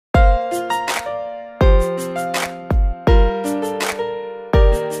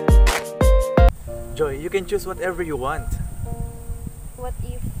you can choose whatever you want. What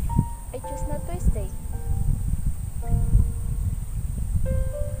if I choose not to stay?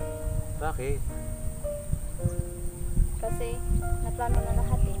 Bakit? Kasi naplano na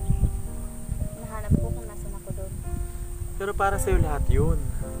lahat eh. Nahanap ko kung nasan ako doon. Pero para sa'yo lahat yun.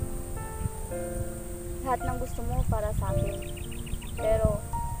 Lahat ng gusto mo para sa akin. Pero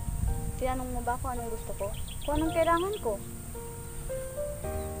tinanong mo ba kung anong gusto ko? Kung anong kailangan ko?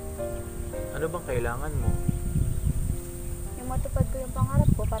 Ano bang kailangan mo? Yung matupad ko yung pangarap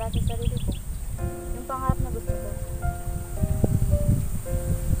ko para sa sarili ko. Yung pangarap na gusto ko.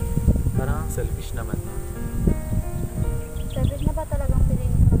 Parang selfish naman. Selfish na ba talagang piliin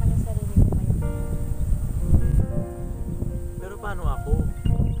ko naman yung sarili ko ngayon? Pero paano ako?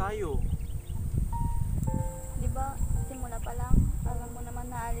 Tayo. Di ba, simula pa lang, alam mo naman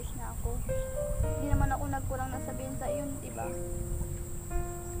na alis na ako. Hindi naman ako nagkulang na sabihin sa iyo, di ba?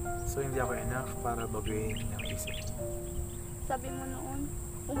 So hindi ako enough para baguhin ang isip mo. Sabi mo noon,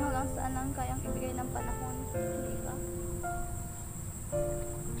 kung hanggang saan lang kayang ibigay ng panahon, hindi ba?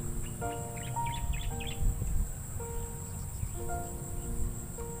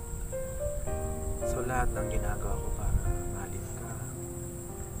 So lahat ng ginagawa ko para mahalin ka,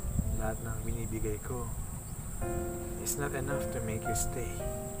 lahat ng binibigay ko, is not enough to make you stay.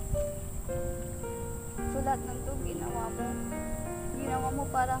 So lahat ng to ginawa mo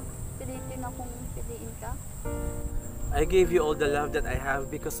para pilitin akong piliin ka? I gave you all the love that I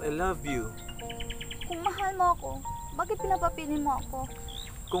have because I love you. Kung mahal mo ako, bakit pinapapili mo ako?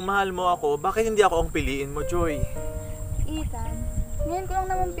 Kung mahal mo ako, bakit hindi ako ang piliin mo, Joy? Ethan, ngayon ko lang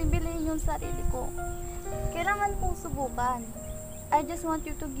naman pipiliin yung sarili ko. Kailangan kong subukan. I just want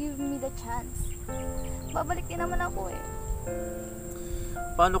you to give me the chance. Babalik din naman ako eh.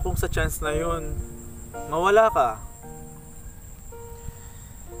 Paano kung sa chance na yun, mawala ka?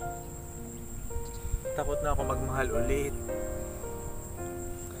 Takot na ako magmahal ulit.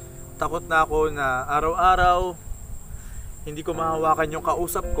 Takot na ako na araw-araw hindi ko mahawakan yung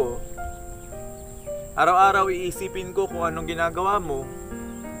kausap ko. Araw-araw iisipin ko kung anong ginagawa mo.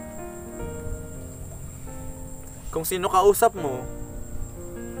 Kung sino kausap mo.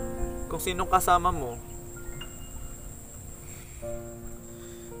 Kung sino kasama mo.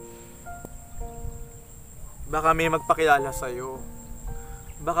 Baka may magpakilala sa'yo.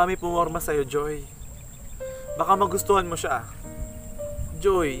 Baka may pumorma sa'yo, Joy. Baka magustuhan mo siya.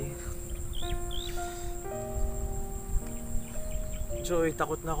 Joy. Joy,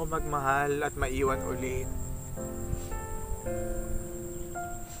 takot na ako magmahal at maiwan ulit.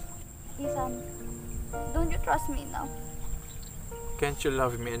 Ethan, don't you trust me now? Can't you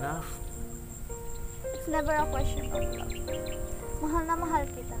love me enough? It's never a question of love. Mahal na mahal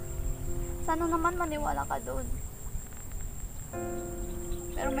kita. Sana naman maniwala ka doon.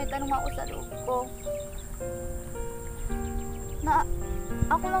 Pero may tanong ako sa loob ko. Na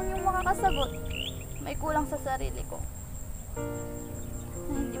ako lang yung makakasagot. May kulang sa sarili ko.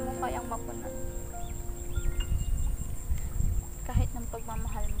 Na hindi mo kayang mapunan. Kahit ng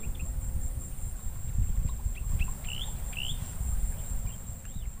pagmamahal mo.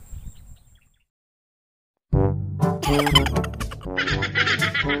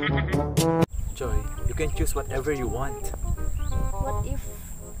 Joy, you can choose whatever you want. What if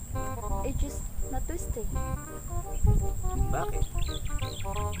I choose not to stay? Bakit?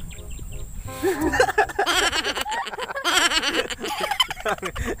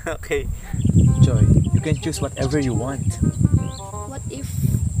 Okay. Joy, you can choose whatever you want. What if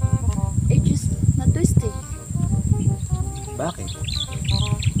I choose not to stay? Bakit?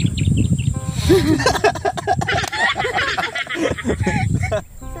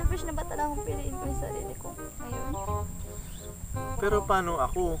 Selfish na ba talagang piliin ko yung sarili ko ngayon? Pero paano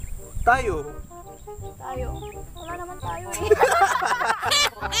ako? Tayo. Tayo? Wala naman tayo eh.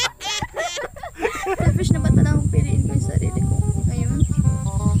 Selfish na ba talagang piliin ko yung sarili ko ngayon?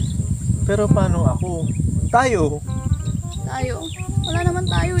 Pero paano ako? Tayo. Tayo? Wala naman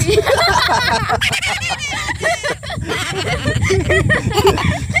tayo eh.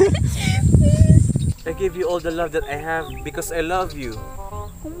 I give you all the love that I have because I love you.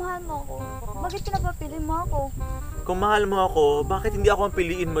 Kung mahal mo ako, bakit pinapapili mo ako? Kung mahal mo ako, bakit hindi ako ang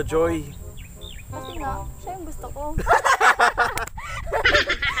piliin mo, Joy? Kasi nga, siya yung gusto ko.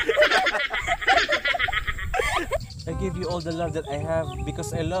 I give you all the love that I have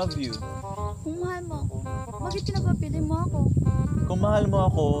because I love you. Kung mahal mo ako, bakit pinapapili mo ako? Kung mahal mo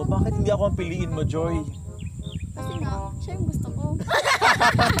ako, bakit hindi ako ang piliin mo, Joy? Kasi nga, siya yung gusto ko.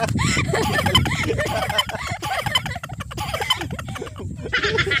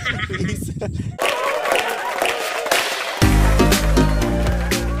 Please.